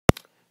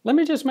Let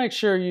me just make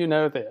sure you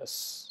know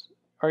this.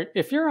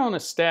 If you're on a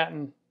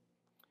statin,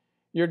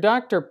 your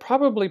doctor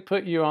probably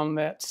put you on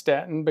that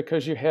statin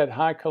because you had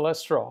high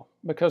cholesterol,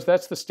 because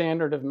that's the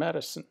standard of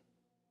medicine.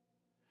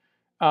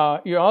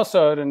 You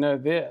also ought to know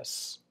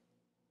this.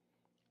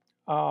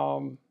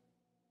 Half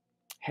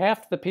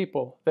the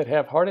people that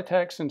have heart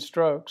attacks and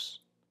strokes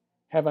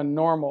have a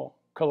normal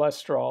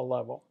cholesterol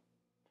level.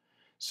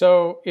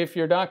 So if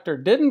your doctor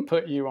didn't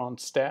put you on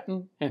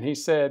statin and he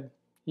said,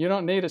 you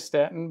don't need a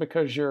statin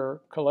because your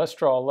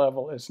cholesterol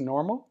level is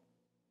normal,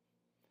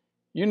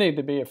 you need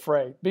to be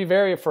afraid. Be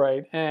very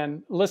afraid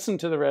and listen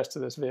to the rest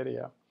of this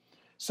video.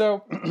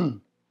 So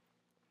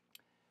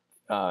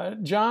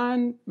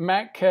John,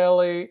 Matt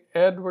Kelly,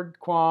 Edward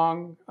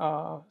Kwong,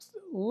 a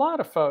lot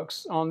of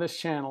folks on this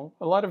channel,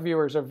 a lot of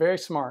viewers are very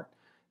smart.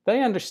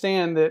 They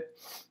understand that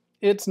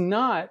it's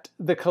not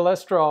the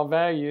cholesterol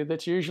value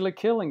that's usually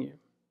killing you.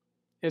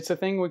 It's a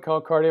thing we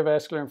call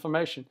cardiovascular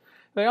inflammation.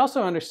 They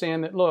also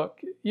understand that,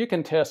 look, you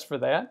can test for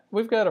that.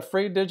 We've got a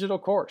free digital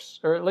course,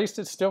 or at least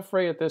it's still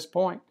free at this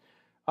point.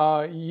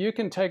 You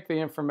can take the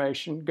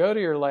information, go to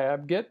your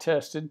lab, get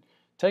tested,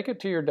 take it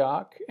to your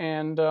doc,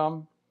 and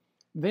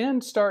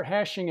then start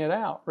hashing it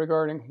out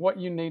regarding what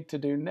you need to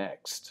do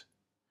next.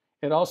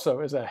 It also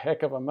is a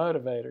heck of a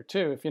motivator,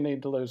 too, if you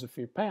need to lose a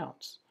few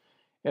pounds.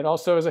 It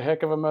also is a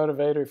heck of a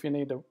motivator if you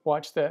need to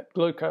watch that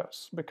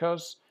glucose,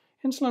 because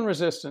insulin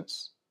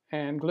resistance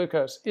and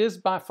glucose is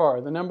by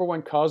far the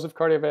 #1 cause of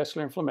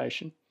cardiovascular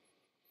inflammation.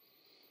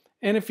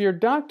 And if your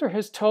doctor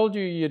has told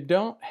you you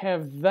don't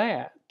have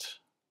that,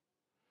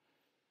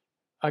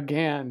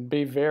 again,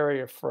 be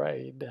very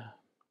afraid.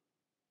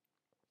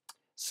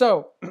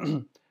 So,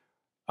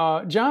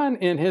 John,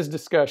 in his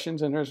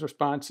discussions and his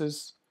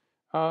responses,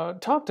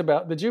 talked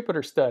about the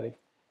Jupiter study.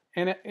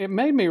 And it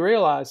made me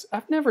realize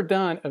I've never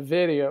done a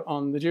video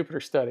on the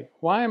Jupiter study.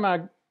 Why am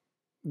I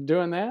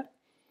doing that?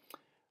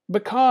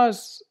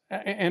 Because,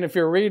 and if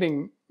you're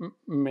reading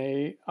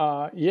me,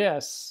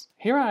 yes,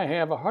 here I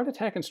have a heart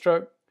attack and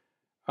stroke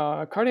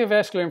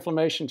cardiovascular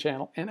inflammation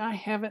channel, and I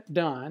haven't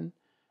done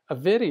a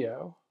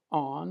video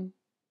on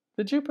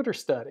the Jupiter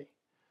study.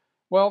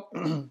 Well,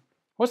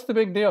 what's the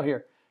big deal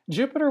here?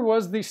 Jupiter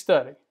was the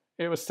study.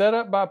 It was set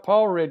up by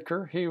Paul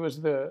Ridker. He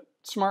was the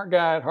smart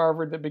guy at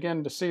Harvard that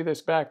began to see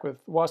this back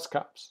with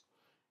Wascops,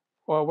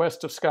 or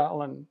West of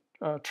Scotland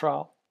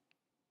trial.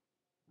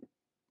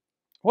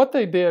 What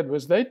they did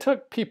was they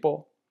took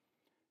people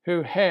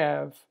who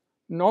have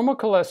normal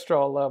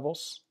cholesterol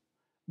levels,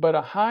 but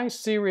a high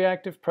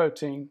C-reactive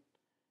protein,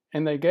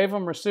 and they gave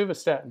them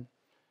rosuvastatin.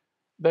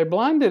 They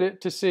blinded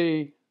it to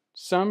see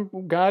some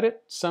got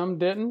it, some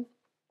didn't,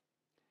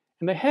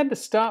 and they had to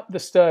stop the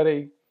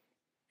study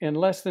in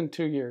less than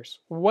 2 years,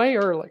 way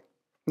early.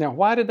 Now,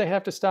 why did they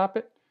have to stop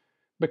it?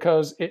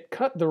 Because it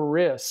cut the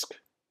risk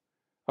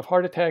of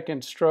heart attack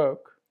and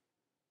stroke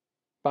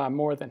by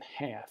more than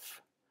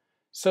half.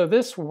 So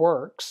this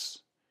works.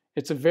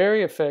 It's a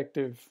very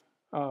effective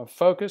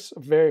focus, a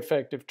very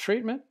effective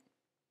treatment,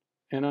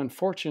 and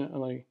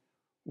unfortunately,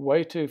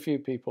 way too few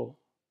people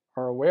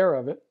are aware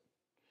of it.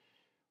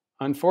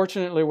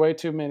 Unfortunately, way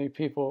too many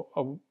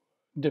people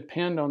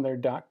depend on their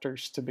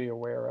doctors to be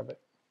aware of it.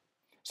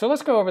 So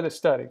let's go over the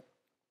study.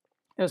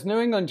 It's New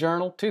England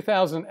Journal,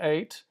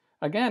 2008.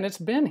 Again, it's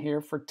been here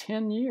for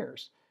 10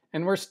 years,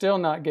 and we're still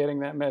not getting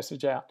that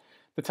message out.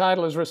 The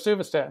title is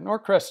Rosuvastatin, or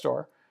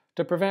Crestor,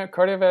 to prevent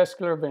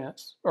cardiovascular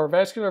events, or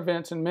vascular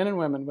events in men and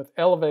women with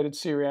elevated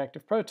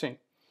C-reactive protein.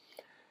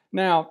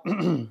 Now,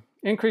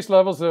 increased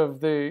levels of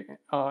the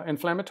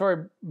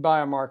inflammatory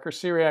biomarker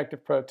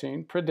C-reactive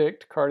protein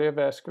predict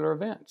cardiovascular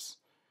events.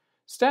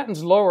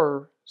 Statins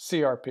lower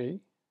CRP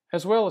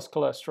as well as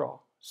cholesterol.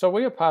 So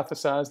we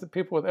hypothesize that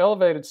people with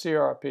elevated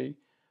CRP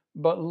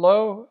but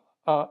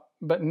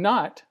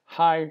not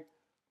high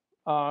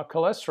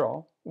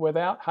cholesterol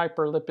without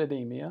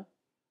hyperlipidemia.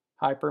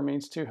 Hyper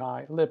means too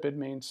high, lipid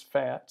means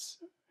fats,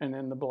 and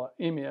in the blood.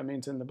 Emia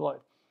means in the blood.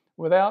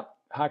 Without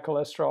high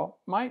cholesterol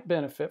might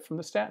benefit from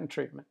the statin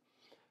treatment.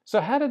 So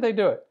how did they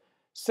do it?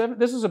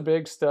 This is a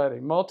big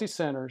study,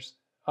 multi-centers,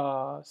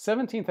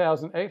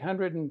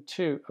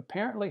 17,802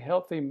 apparently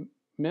healthy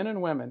men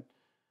and women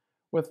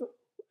with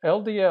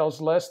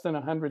LDLs less than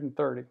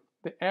 130.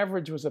 The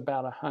average was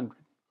about 100.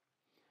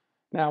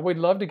 Now, we'd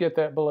love to get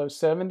that below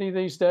 70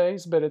 these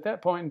days, but at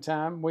that point in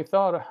time, we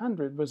thought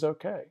 100 was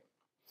okay.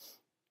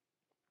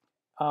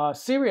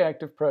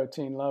 C-reactive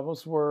protein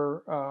levels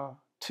were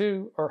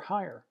 2 or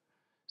higher.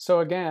 So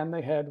again,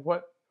 they had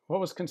what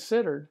was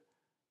considered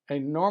a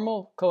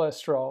normal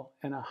cholesterol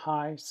and a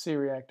high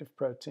C-reactive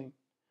protein.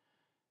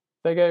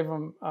 They gave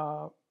them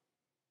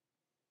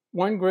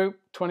one group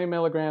 20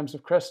 milligrams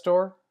of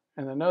Crestor,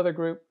 and another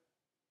group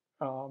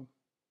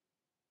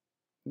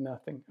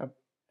nothing,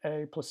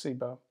 a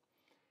placebo.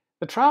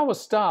 The trial was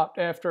stopped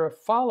after a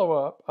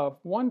follow-up of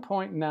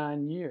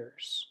 1.9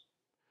 years.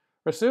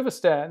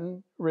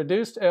 Rosuvastatin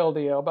reduced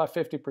LDL by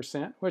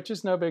 50%, which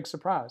is no big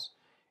surprise.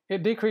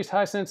 It decreased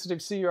high-sensitive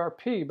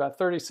CRP by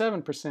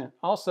 37%,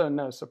 also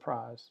no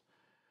surprise.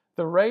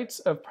 The rates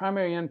of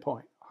primary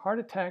endpoint, heart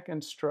attack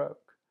and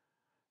stroke,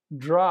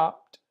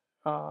 dropped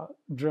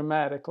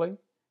dramatically.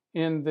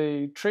 In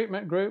the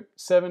treatment group,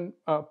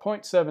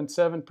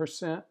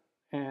 0.77%,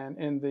 and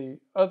in the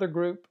other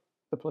group,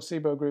 the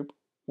placebo group,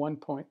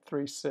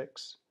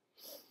 1.36.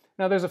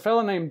 Now, there's a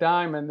fellow named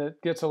Diamond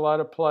that gets a lot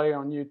of play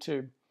on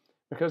YouTube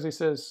because he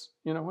says,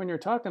 you know, when you're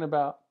talking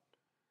about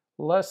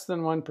less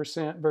than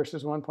 1%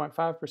 versus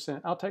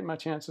 1.5%, I'll take my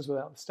chances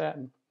without the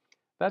statin.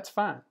 That's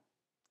fine.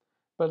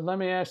 But let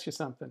me ask you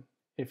something.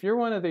 If you're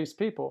one of these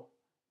people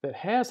that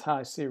has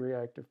high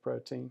C-reactive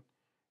protein,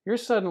 you're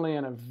suddenly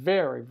in a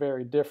very,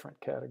 very different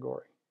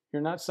category.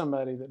 You're not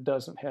somebody that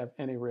doesn't have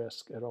any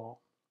risk at all.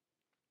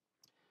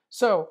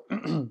 So,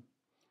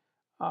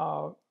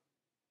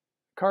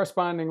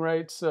 corresponding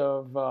rates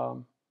of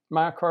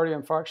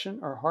myocardial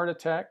infarction or heart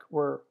attack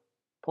were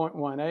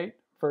 0.18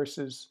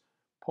 versus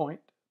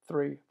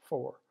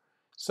 0.34.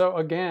 So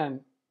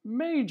again,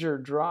 major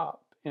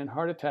drop in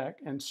heart attack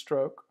and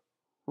stroke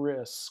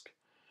risk.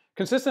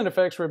 Consistent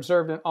effects were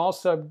observed in all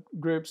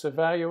subgroups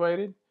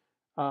evaluated.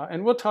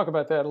 And we'll talk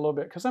about that a little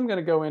bit because I'm going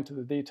to go into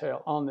the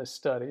detail on this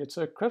study. It's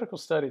a critical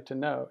study to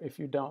know if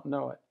you don't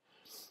know it.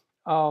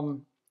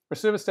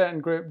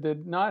 Rosuvastatin group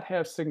did not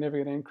have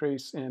significant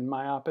increase in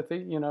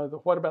myopathy. You know,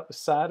 what about the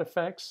side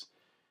effects?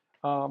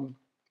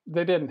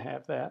 They didn't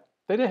have that.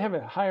 They did have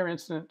a higher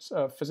incidence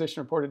of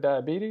physician-reported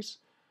diabetes,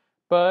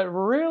 but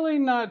really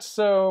not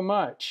so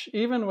much,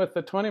 even with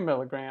the 20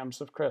 milligrams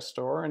of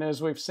Crestor. And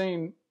as we've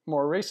seen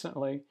more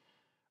recently,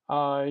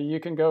 you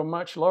can go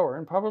much lower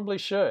and probably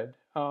should.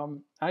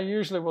 I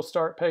usually will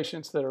start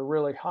patients that are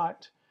really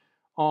hot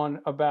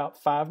on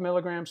about 5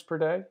 milligrams per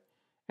day.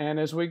 And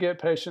as we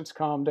get patients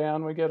calmed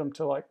down, we get them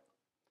to like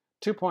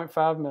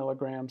 2.5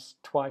 milligrams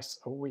twice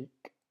a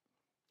week.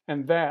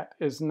 And that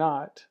is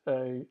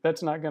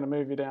that's not going to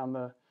move you down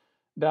the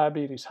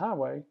diabetes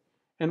highway.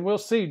 And we'll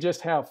see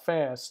just how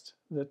fast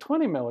the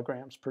 20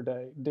 milligrams per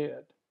day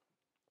did.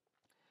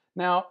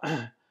 Now,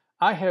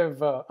 I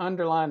have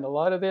underlined a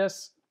lot of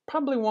this.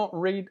 Probably won't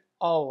read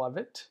all of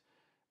it,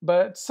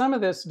 but some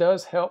of this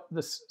does help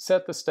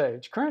set the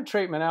stage. Current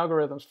treatment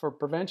algorithms for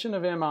prevention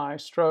of MI,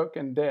 stroke,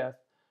 and death.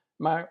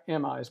 MI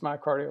is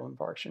myocardial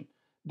infarction.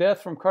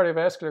 Death from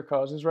cardiovascular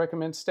causes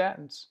recommend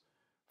statins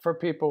for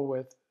people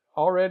with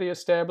already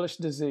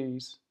established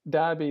disease,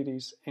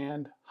 diabetes,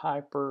 and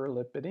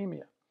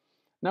hyperlipidemia.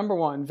 Number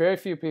one, very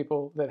few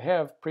people that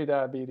have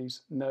prediabetes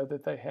know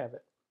that they have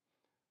it.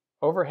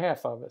 Over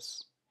half of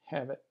us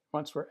have it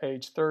once we're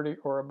age 30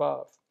 or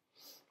above.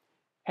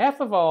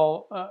 Half of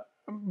all,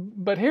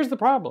 but here's the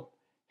problem.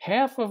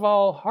 Half of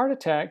all heart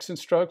attacks and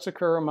strokes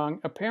occur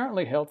among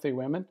apparently healthy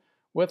women,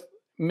 with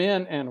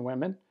men and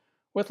women,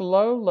 with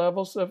low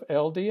levels of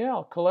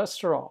LDL,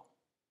 cholesterol,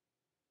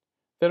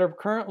 that are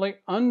currently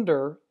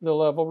under the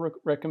level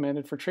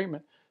recommended for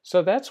treatment.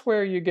 So that's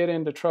where you get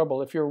into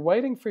trouble. If you're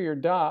waiting for your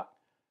doc,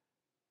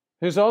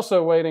 who's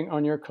also waiting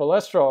on your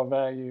cholesterol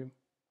value,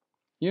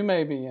 you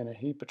may be in a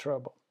heap of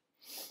trouble.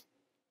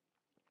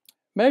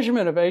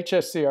 Measurement of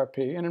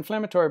hsCRP, an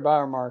inflammatory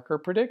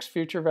biomarker, predicts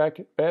future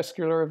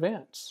vascular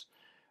events.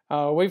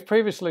 We've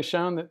previously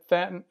shown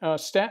that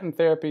statin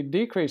therapy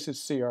decreases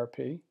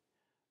CRP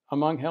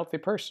among healthy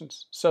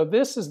persons. So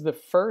this is the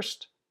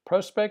first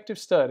prospective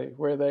study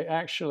where they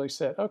actually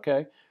said,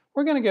 okay,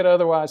 we're going to get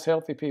otherwise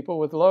healthy people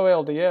with low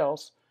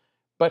LDLs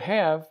but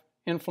have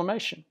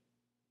inflammation.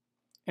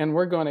 And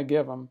we're going to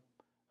give them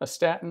a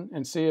statin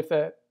and see if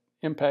that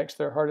impacts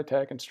their heart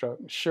attack and stroke.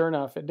 Sure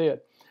enough, it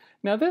did.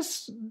 Now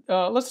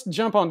let's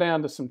jump on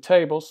down to some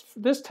tables.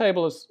 This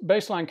table is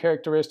baseline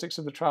characteristics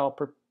of the trial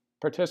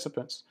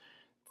participants,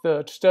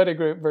 the study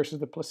group versus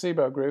the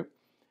placebo group.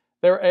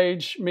 Their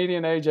age,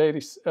 median age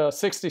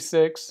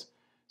 66.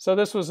 So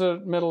this was a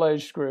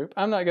middle-aged group.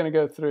 I'm not going to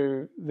go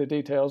through the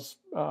details,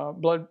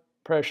 blood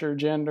pressure,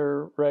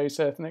 gender,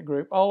 race, ethnic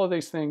group, all of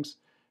these things,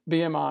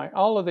 BMI,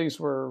 all of these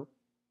were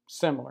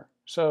similar.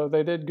 So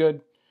they did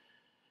good.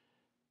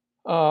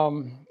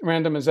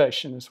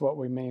 Randomization is what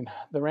we mean.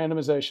 The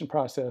randomization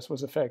process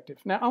was effective.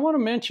 Now, I want to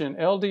mention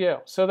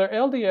LDL. So their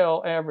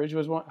LDL average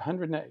was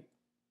 108.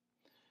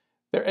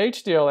 Their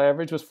HDL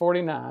average was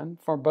 49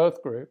 for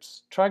both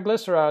groups.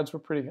 Triglycerides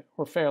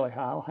were fairly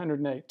high,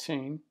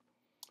 118.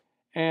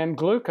 And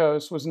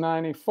glucose was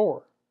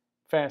 94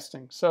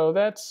 fasting. So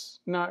that's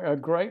not a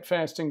great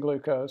fasting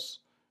glucose,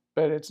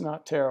 but it's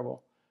not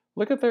terrible.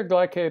 Look at their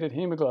glycated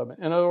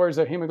hemoglobin. In other words,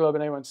 their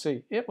hemoglobin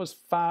A1C. It was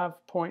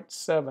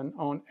 5.7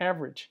 on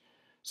average.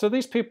 So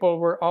these people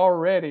were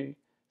already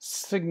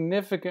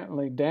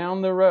significantly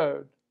down the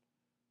road,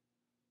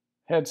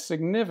 had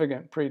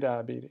significant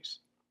prediabetes.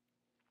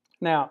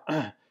 Now,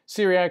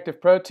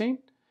 C-reactive protein.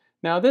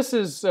 Now, this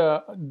is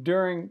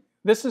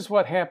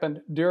what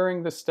happened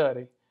during the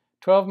study.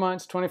 12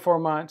 months, 24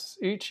 months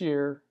each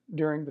year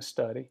during the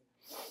study.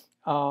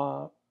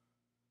 In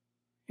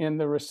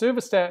the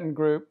rosuvastatin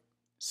group,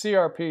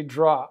 CRP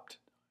dropped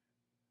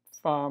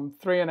from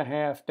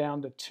 3.5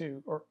 down to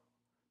 2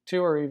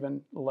 or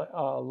even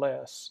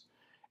less.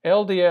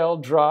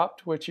 LDL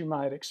dropped, which you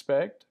might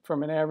expect,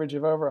 from an average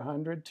of over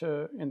 100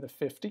 to in the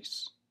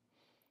 50s.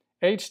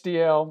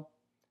 HDL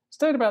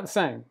stayed about the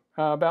same,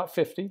 about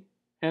 50,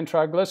 and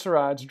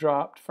triglycerides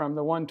dropped from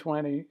the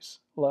 120s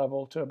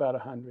level to about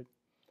 100.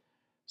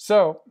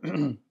 So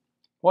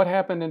what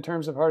happened in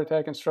terms of heart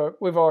attack and stroke?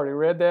 We've already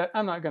read that.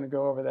 I'm not going to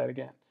go over that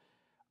again.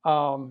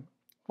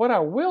 What I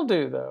will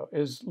do, though,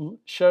 is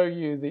show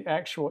you the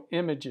actual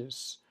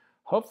images.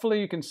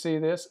 Hopefully you can see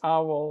this. I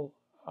will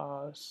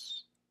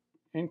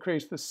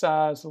increase the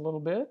size a little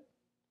bit.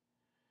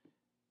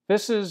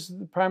 This is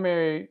the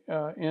primary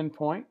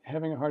endpoint,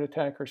 having a heart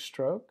attack or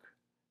stroke.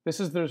 This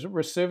is the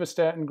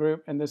rosuvastatin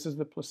group, and this is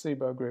the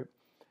placebo group.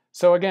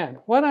 So again,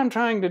 what I'm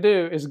trying to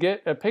do is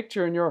get a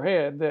picture in your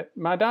head that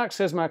my doc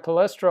says my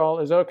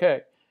cholesterol is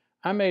okay.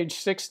 I'm age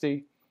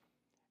 60,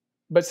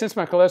 but since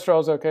my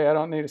cholesterol is okay, I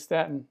don't need a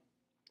statin.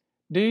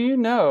 Do you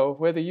know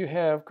whether you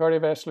have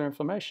cardiovascular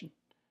inflammation?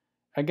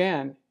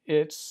 Again,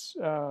 it's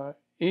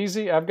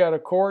easy. I've got a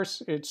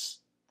course. It's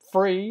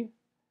free.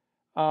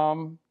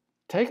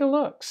 Take a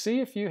look. See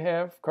if you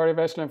have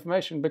cardiovascular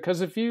inflammation, because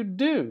if you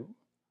do,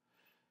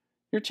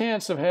 your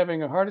chance of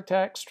having a heart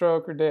attack,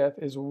 stroke, or death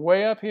is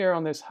way up here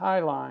on this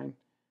high line.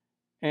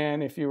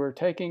 And if you were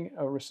taking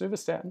a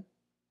rosuvastatin,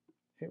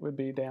 it would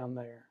be down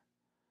there.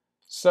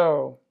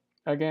 So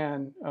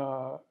again,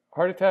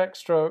 heart attack,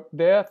 stroke,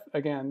 death,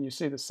 again, you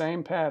see the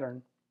same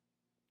pattern.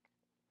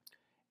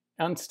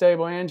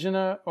 Unstable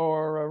angina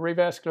or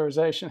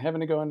revascularization,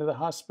 having to go into the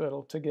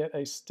hospital to get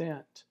a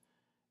stent.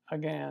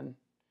 Again,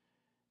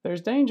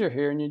 there's danger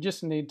here, and you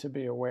just need to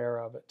be aware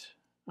of it.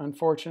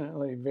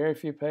 Unfortunately, very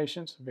few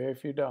patients, very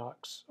few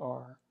docs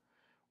are.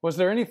 Was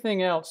there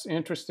anything else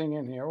interesting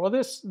in here? Well,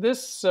 this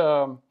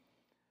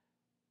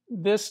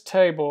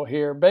table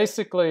here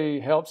basically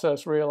helps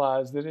us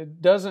realize that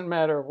it doesn't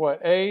matter what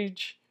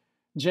age,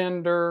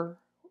 gender,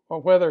 or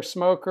whether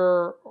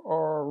smoker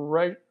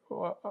or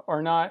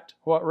not,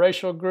 what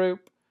racial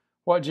group,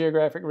 what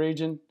geographic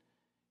region,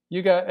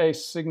 you got a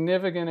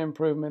significant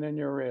improvement in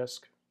your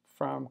risk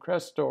from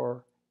Crestor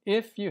or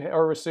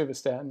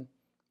rosuvastatin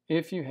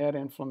if you had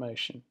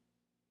inflammation.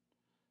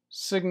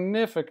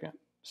 Significant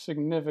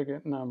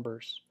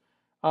numbers.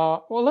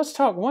 Well, let's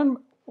talk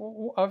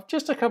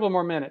just a couple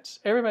more minutes.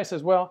 Everybody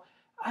says, well,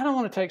 I don't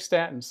want to take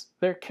statins.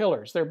 They're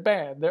killers. They're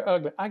bad. They're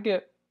ugly.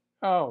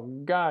 Oh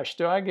gosh,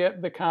 do I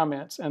get the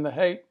comments and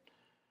the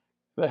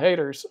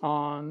haters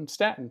on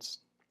statins.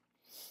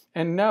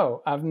 And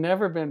no, I've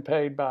never been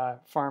paid by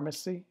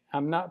pharmacy.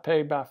 I'm not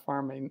paid by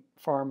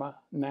pharma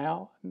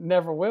now.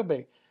 Never will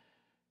be.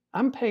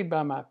 I'm paid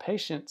by my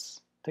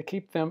patients to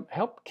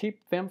help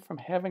keep them from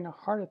having a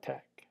heart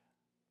attack.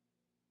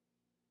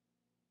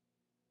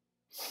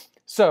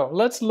 So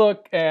let's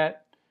look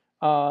at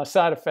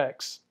side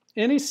effects.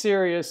 Any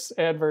serious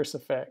adverse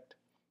effect?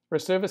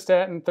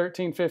 Rosuvastatin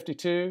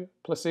 1352,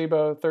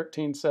 placebo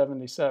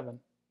 1377.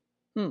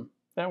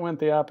 That went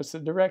the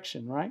opposite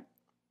direction, right?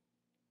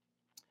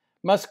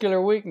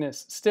 Muscular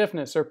weakness,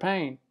 stiffness, or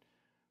pain.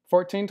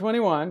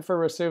 1421 for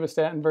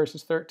rosuvastatin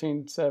versus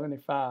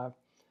 1375.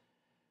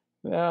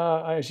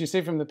 As you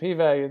see from the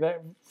p-value,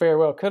 that very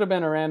well could have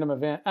been a random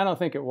event. I don't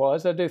think it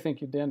was. I do think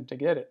you did to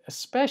get it,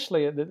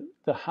 especially at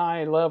the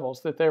high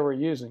levels that they were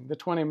using, the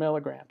 20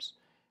 milligrams.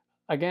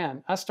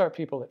 Again, I start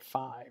people at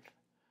 5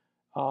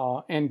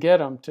 and get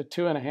them to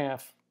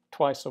 2.5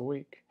 twice a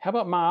week. How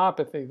about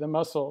myopathy, the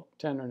muscle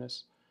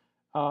tenderness?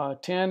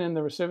 10 in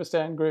the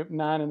rosuvastatin group,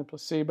 9 in the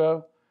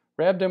placebo.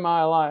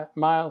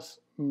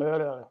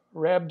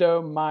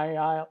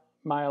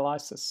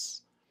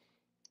 Rhabdomyolysis.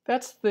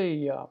 That's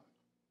the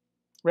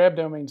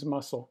rhabdo means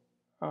muscle,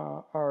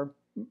 or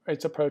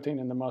it's a protein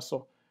in the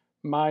muscle.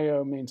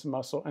 Myo means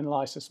muscle, and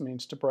lysis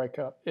means to break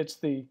up. It's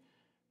the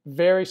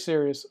very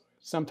serious,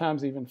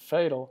 sometimes even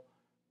fatal,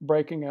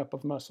 breaking up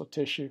of muscle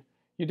tissue.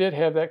 You did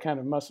have that kind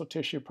of muscle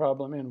tissue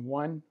problem in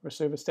one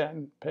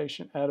rosuvastatin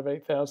patient out of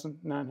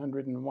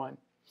 8,901.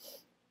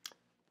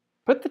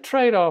 Put the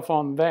trade-off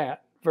on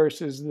that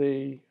versus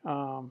the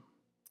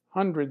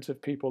hundreds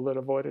of people that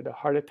avoided a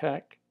heart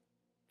attack,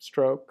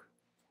 stroke,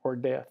 or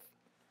death.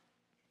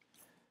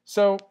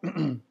 So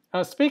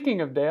speaking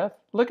of death,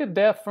 look at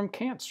death from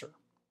cancer.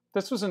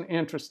 This was an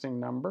interesting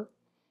number.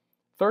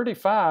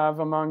 35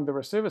 among the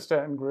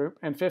rosuvastatin group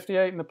and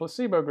 58 in the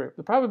placebo group.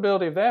 The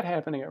probability of that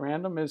happening at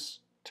random is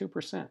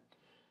 2%.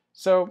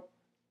 So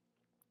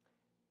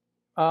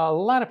a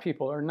lot of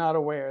people are not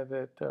aware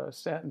that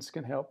statins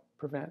can help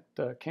prevent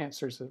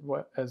cancers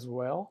as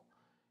well.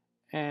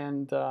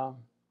 And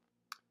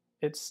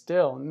it's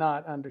still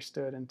not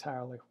understood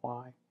entirely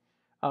why.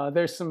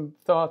 There's some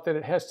thought that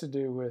it has to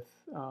do with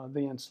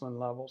the insulin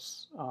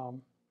levels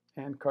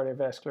and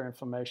cardiovascular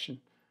inflammation.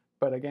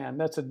 But again,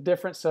 that's a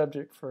different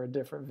subject for a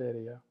different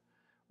video.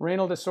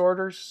 Renal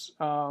disorders,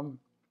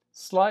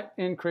 slight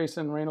increase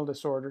in renal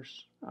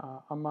disorders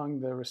among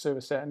the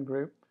rosuvastatin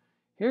group.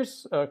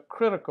 Here's a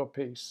critical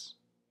piece.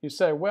 You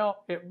say,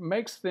 well, it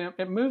moves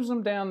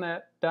them down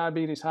that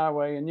diabetes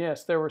highway. And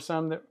yes, there were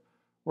some that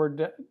were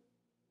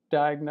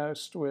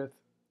diagnosed with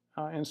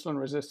insulin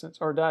resistance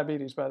or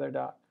diabetes by their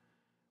doc.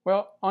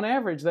 Well, on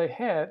average,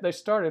 they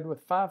started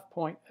with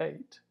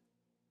 5.8,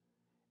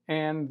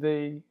 and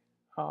the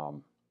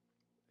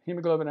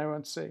hemoglobin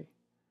A1C.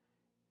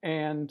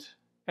 And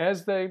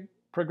as they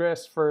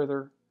progressed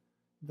further,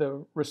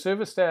 the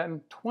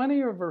rosuvastatin,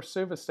 20 of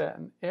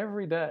rosuvastatin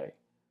every day,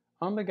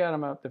 only got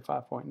them up to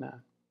 5.9.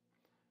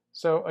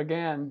 So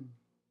again,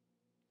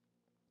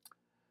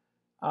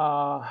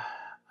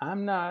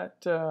 I'm not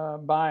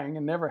buying,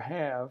 and never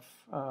have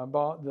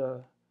bought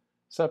the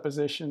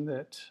supposition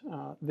that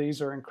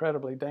these are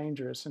incredibly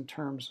dangerous in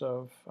terms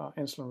of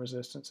insulin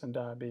resistance and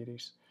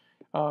diabetes.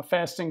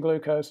 Fasting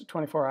glucose at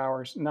 24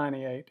 hours,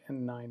 98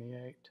 and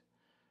 98.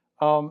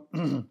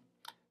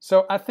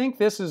 So I think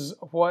this is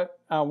what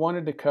I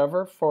wanted to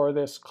cover for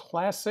this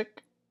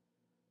classic,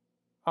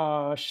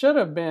 should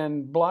have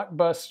been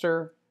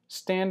blockbuster,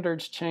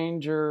 standards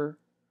changer,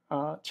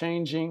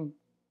 changing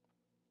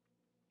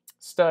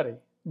study,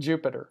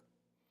 Jupiter.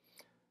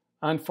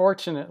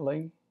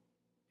 Unfortunately,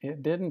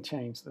 it didn't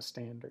change the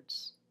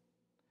standards.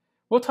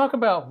 We'll talk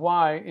about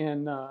why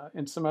in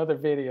some other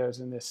videos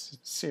in this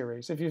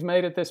series. If you've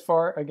made it this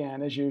far,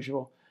 again, as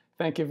usual,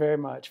 thank you very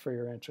much for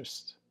your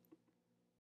interest.